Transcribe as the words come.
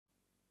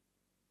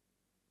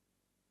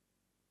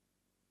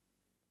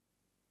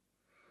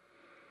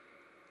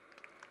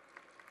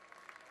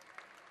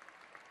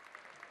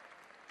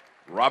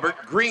Robert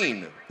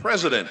Green,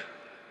 President.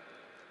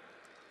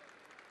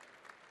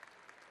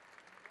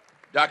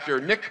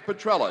 Dr. Nick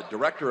Petrella,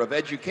 Director of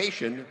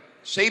Education,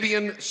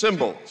 Sabian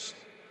Symbols.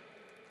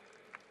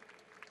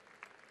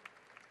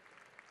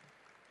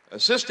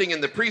 Assisting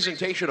in the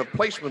presentation of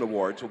placement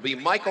awards will be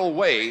Michael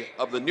Way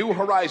of the New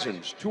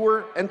Horizons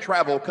Tour and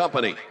Travel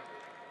Company.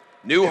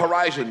 New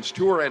Horizons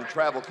Tour and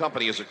Travel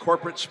Company is a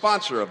corporate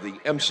sponsor of the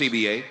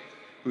MCBA,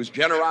 whose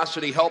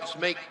generosity helps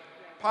make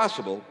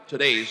possible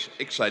today's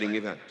exciting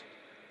event.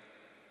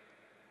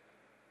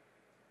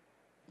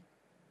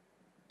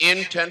 In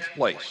 10th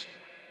place,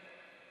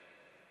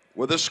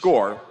 with a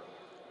score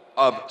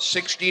of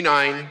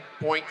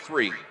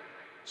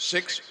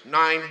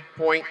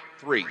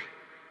 69.3,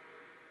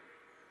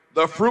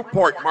 the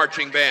Fruitport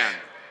Marching Band.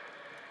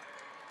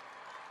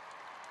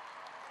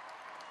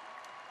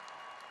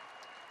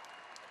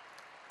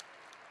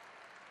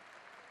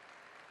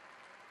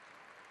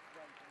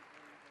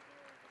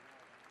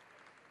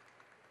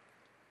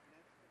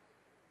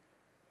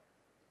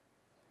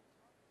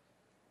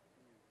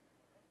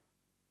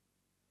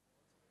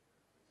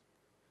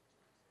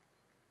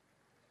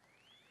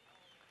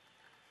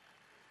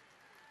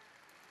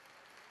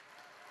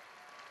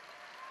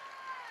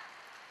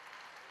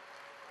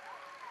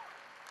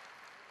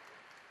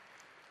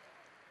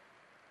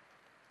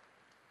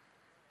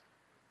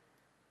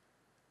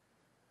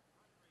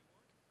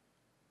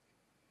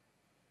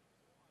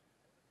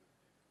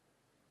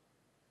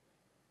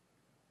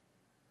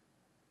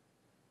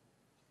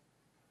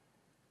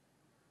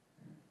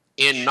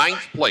 In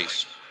 9th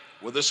place,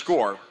 with a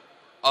score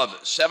of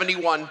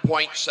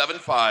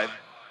 71.75,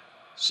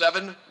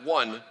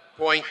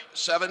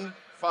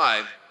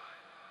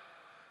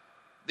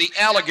 the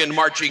Allegan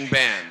Marching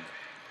Band.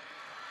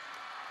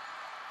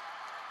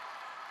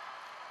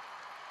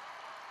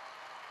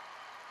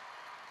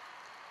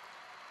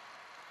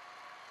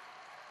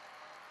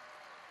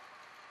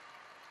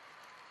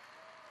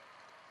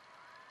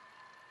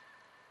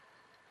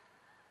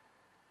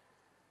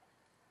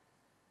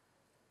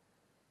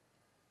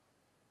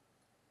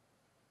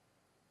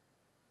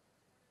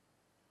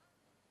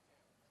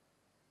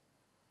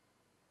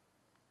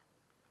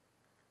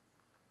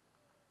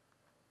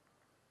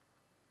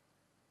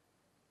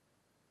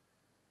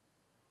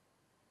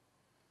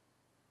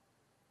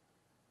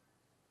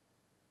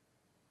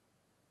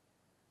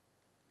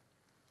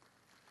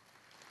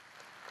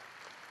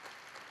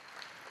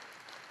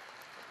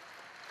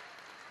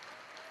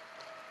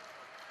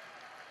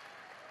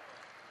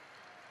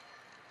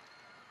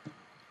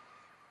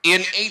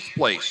 In 8th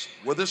place,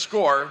 with a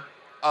score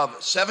of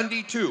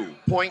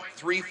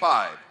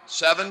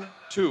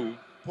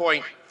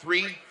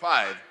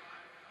 72.35,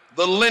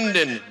 the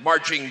Linden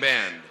Marching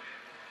Band.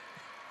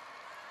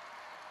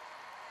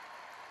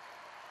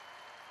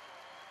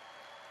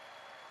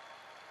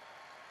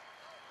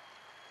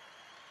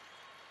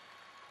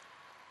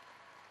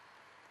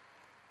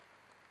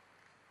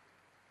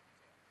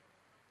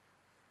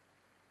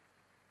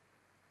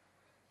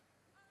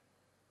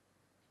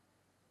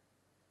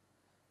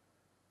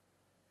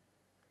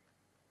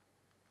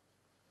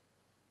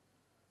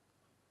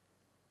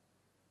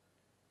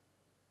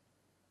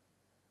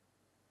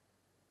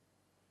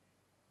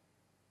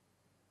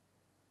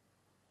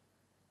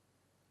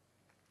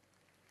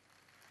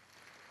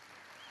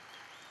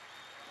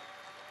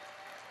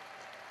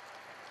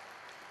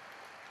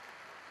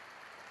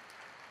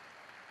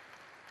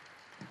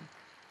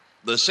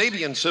 The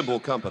Sabian Cymbal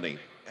Company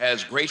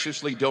has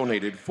graciously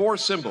donated 4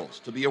 cymbals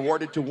to be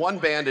awarded to one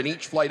band in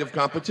each flight of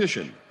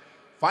competition.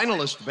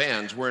 Finalist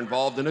bands were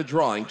involved in a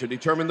drawing to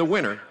determine the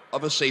winner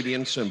of a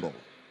Sabian cymbal.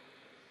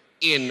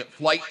 In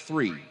Flight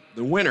 3,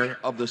 the winner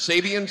of the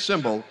Sabian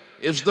cymbal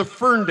is the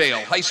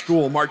Ferndale High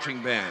School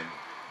Marching Band.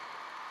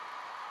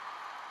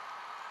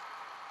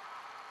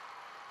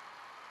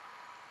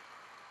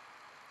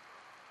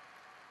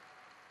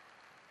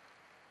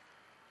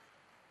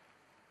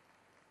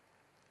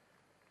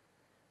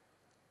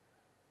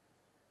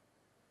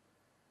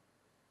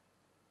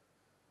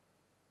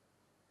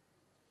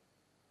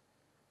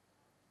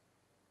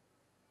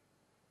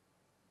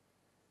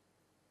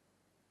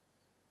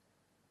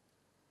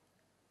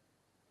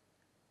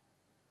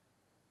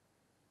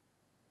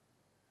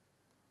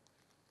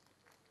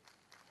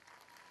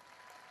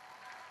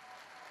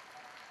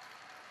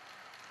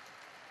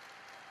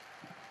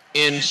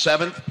 In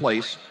 7th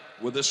place,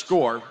 with a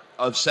score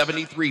of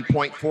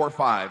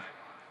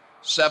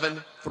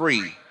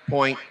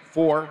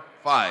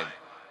 73.45,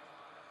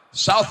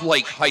 South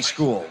Lake High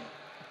School.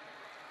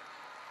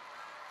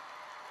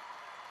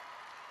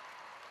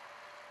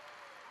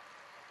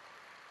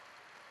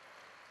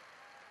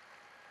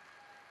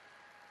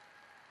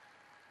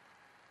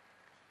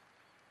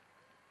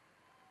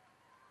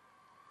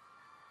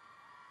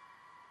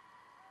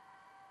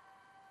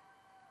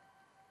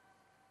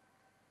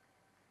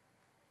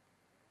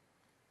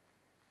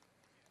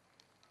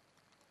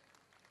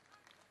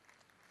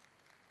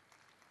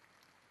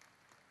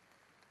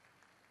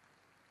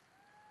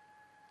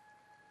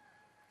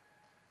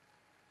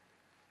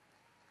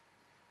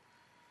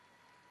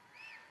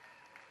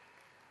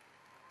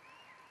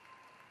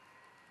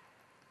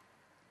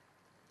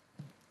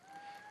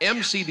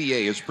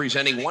 MCBA is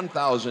presenting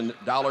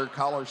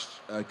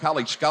 $1,000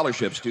 college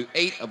scholarships to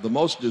 8 of the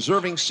most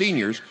deserving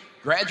seniors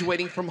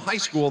graduating from high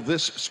school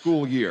this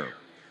school year.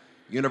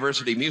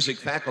 University music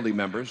faculty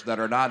members that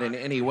are not in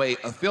any way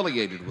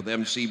affiliated with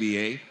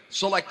MCBA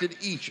selected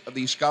each of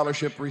these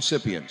scholarship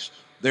recipients.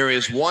 There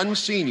is one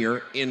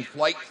senior in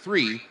Flight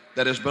 3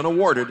 that has been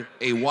awarded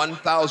a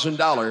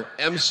 $1,000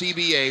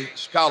 MCBA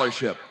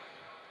scholarship.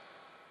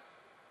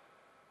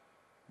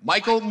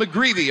 Michael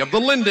McGreevy of the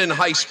Linden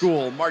High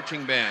School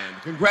Marching Band.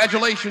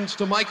 Congratulations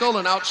to Michael,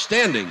 an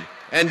outstanding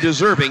and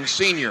deserving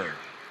senior.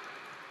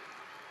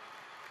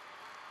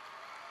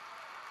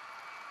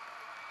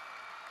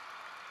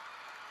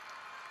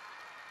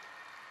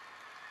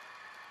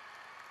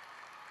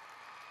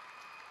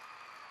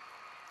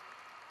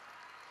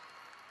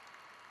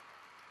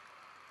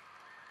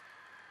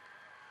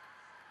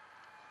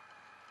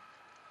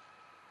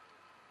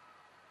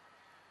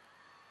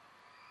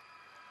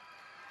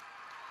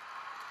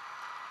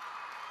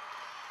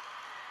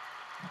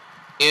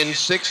 In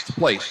sixth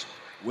place,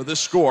 with a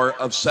score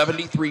of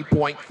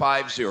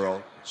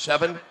 73.50,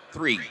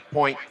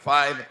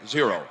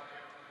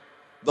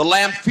 the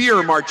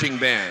Lamphere Marching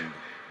Band.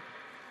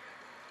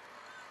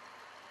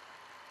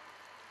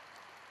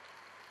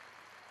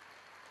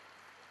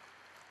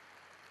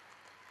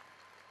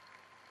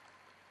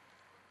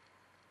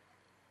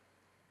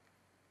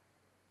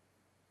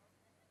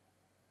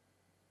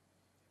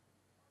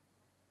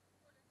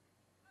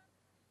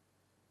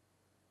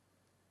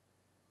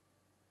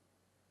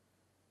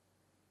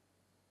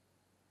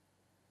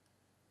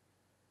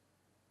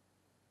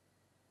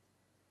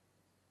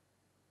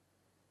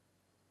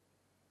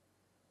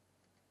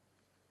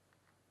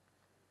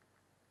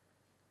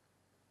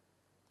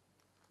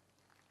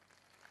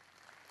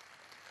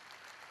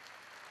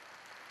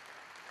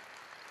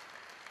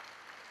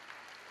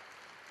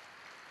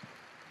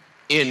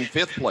 In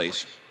fifth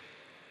place,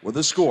 with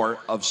a score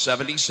of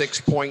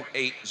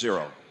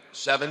 76.80,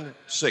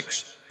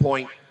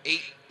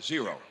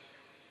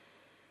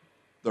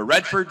 the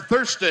Redford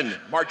Thurston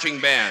Marching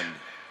Band.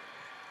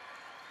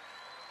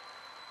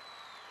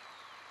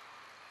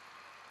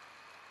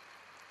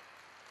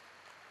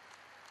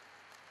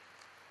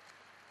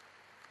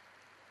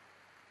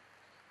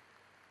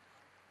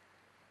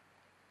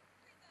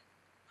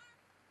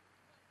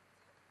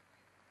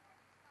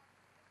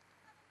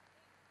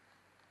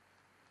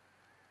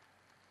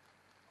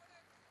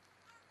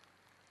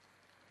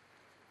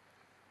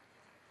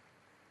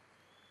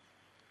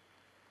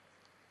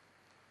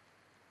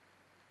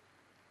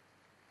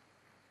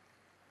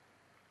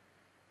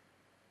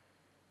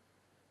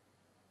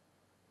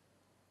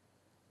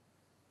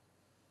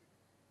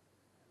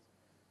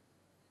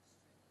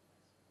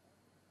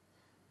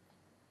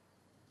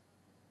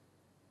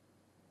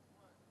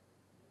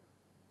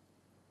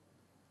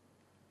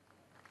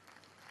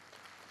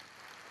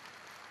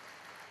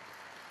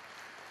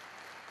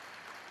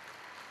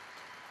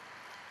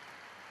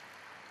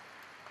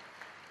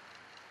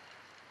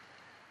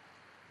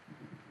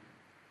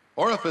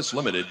 Orifice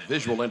Limited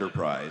Visual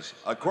Enterprise,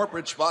 a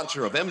corporate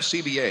sponsor of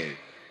MCBA,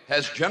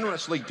 has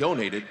generously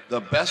donated the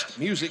best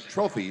music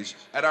trophies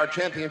at our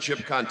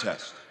championship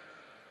contest.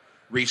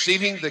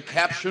 Receiving the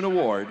Caption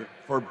Award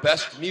for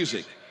Best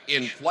Music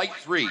in Flight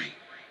 3,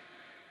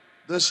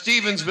 the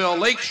Stevensville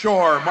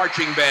Lakeshore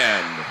Marching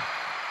Band.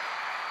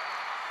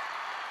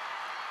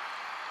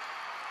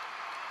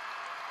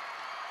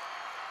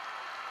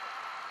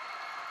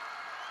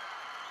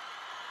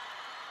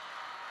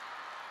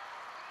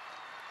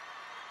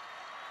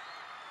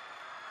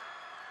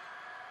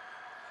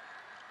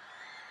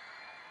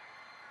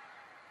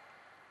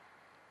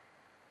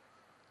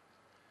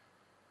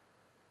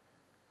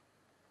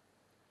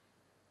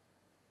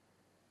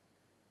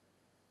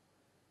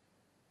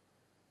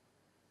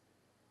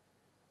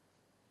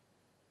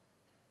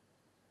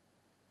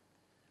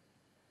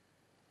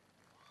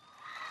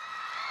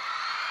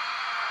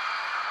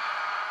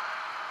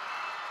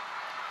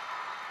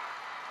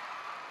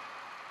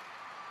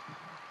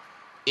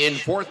 In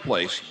fourth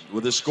place,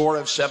 with a score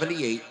of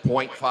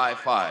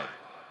 78.55,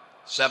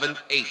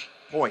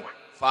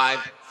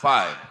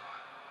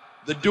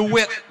 the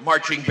DeWitt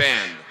Marching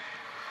Band.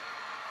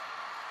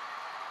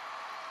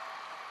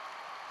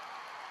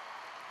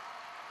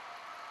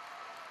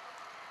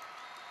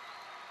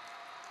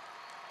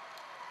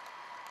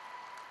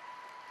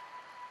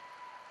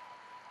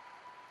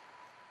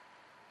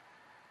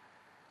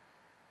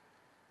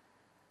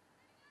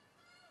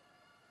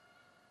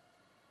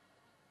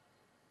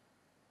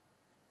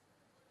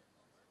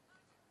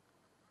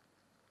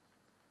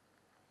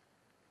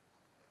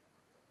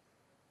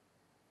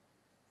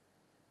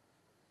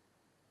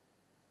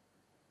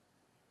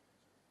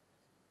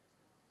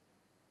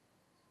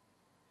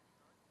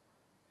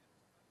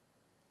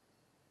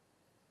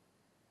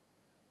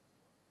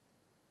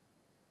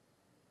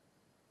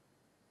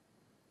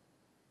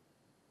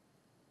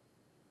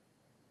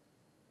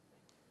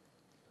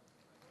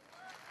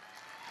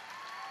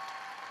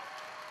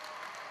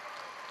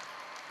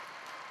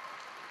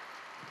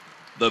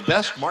 The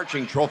best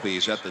marching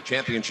trophies at the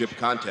championship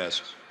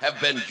contest have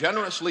been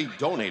generously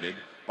donated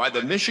by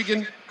the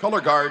Michigan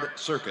Color Guard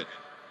Circuit.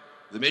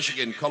 The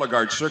Michigan Color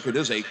Guard Circuit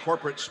is a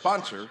corporate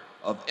sponsor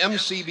of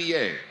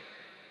MCBA.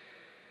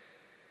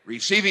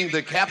 Receiving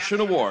the Caption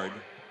Award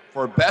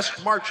for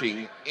Best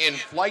Marching in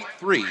Flight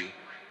 3,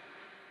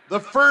 the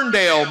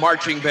Ferndale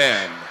Marching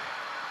Band.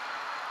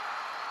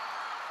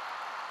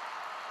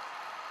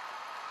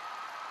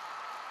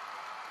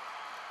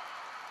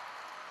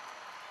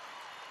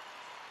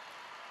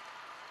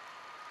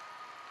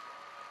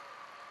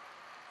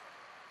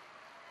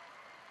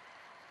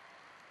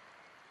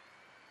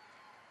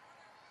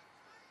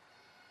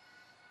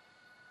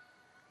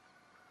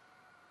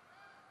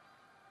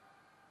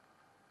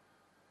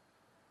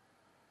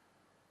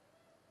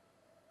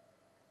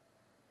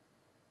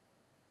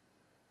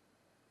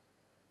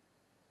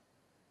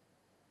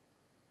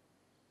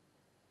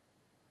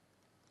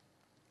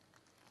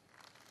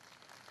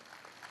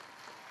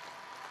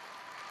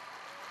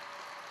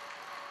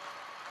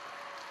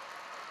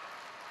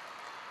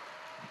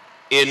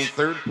 In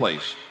third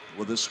place,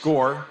 with a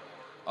score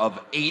of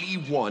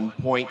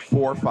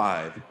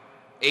 81.45,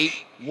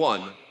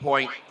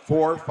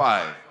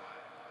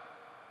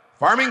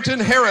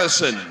 Farrmington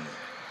Harrison.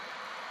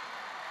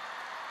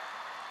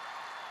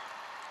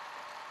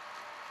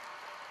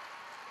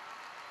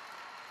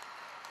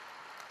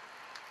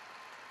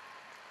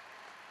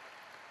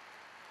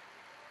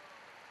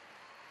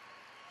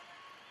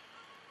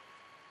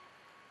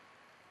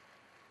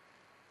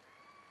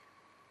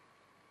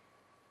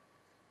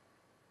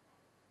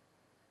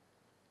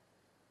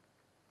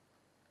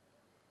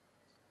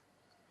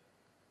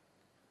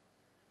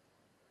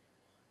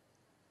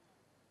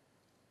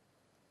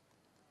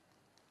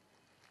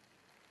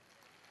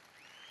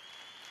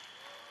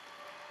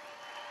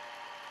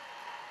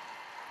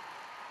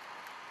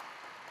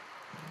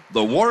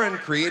 The Warren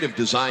Creative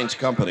Designs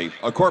Company,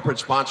 a corporate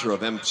sponsor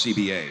of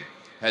MCBA,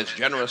 has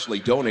generously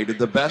donated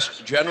the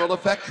best general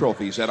effect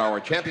trophies at our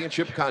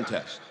championship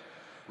contest.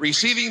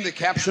 Receiving the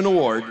Caption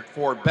Award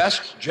for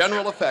Best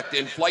General Effect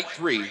in Flight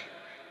 3,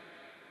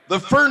 the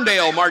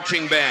Ferndale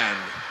Marching Band.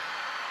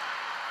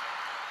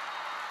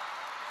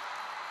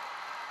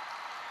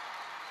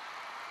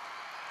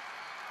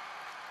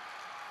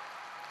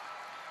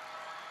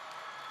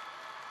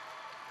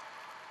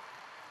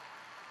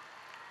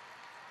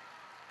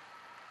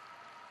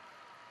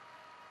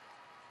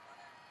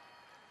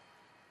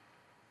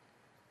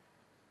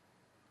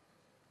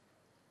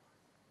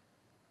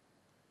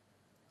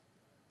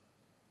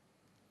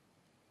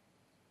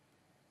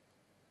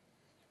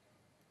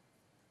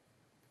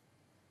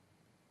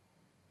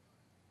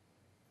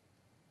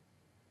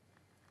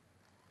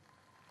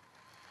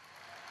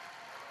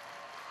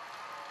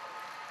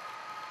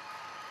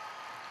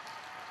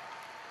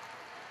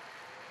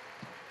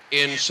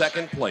 In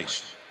second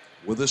place,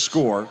 with a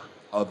score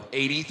of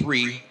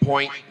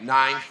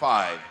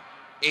 83.95,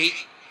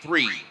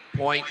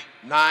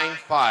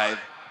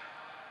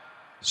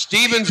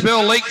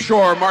 Stevensville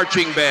Lakeshore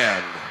Marching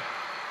Band.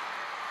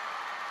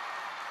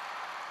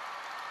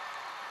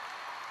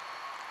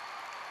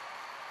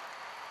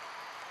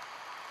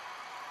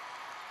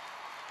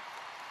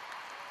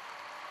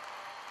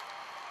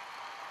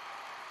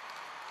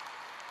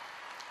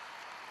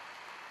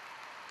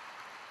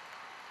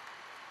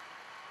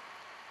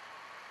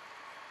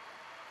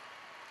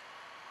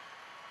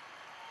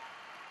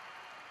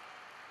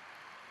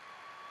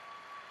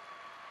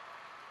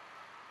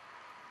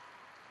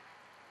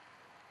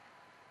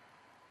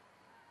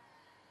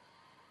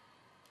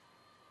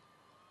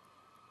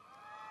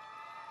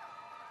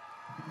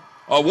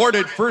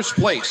 Awarded first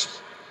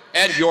place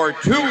and your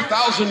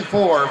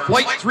 2004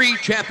 Flight 3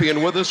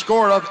 champion with a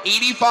score of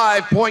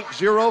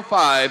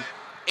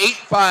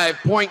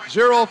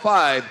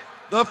 85.05,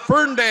 the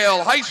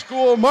Ferndale High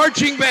School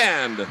Marching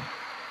Band.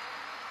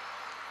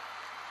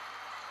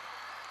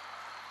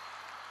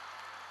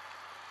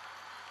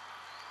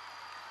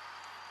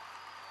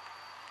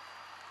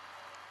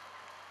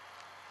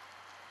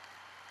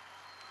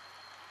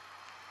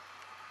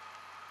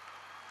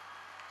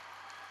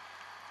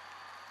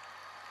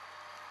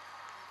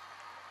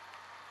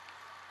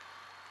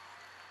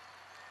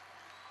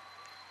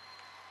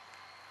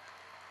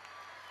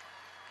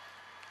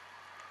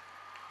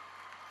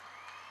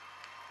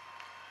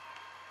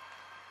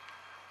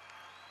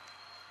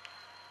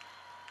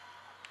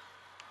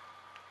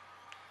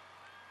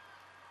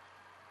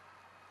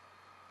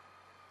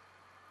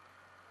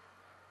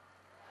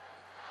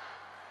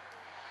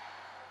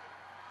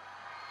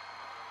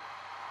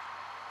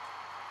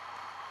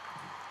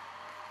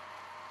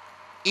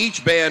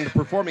 Each band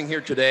performing here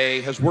today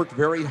has worked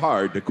very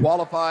hard to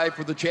qualify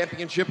for the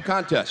championship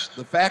contest.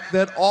 The fact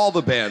that all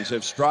the bands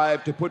have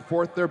strived to put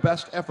forth their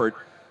best effort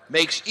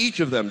makes each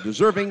of them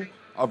deserving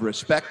of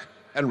respect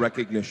and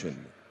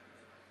recognition.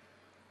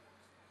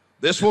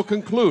 This will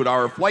conclude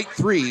our Flight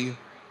 3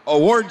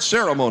 award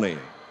ceremony.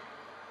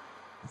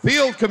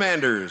 Field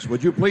commanders,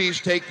 would you please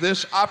take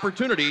this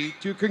opportunity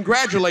to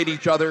congratulate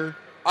each other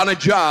on a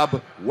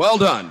job well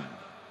done.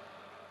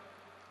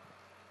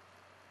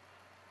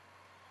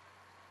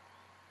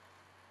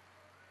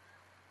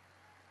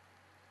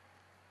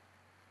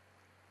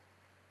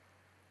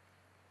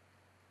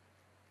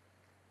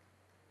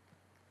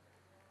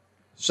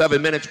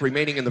 7 minutes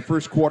remaining in the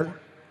first quarter.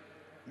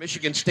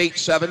 Michigan State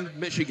 7,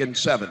 Michigan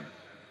 7.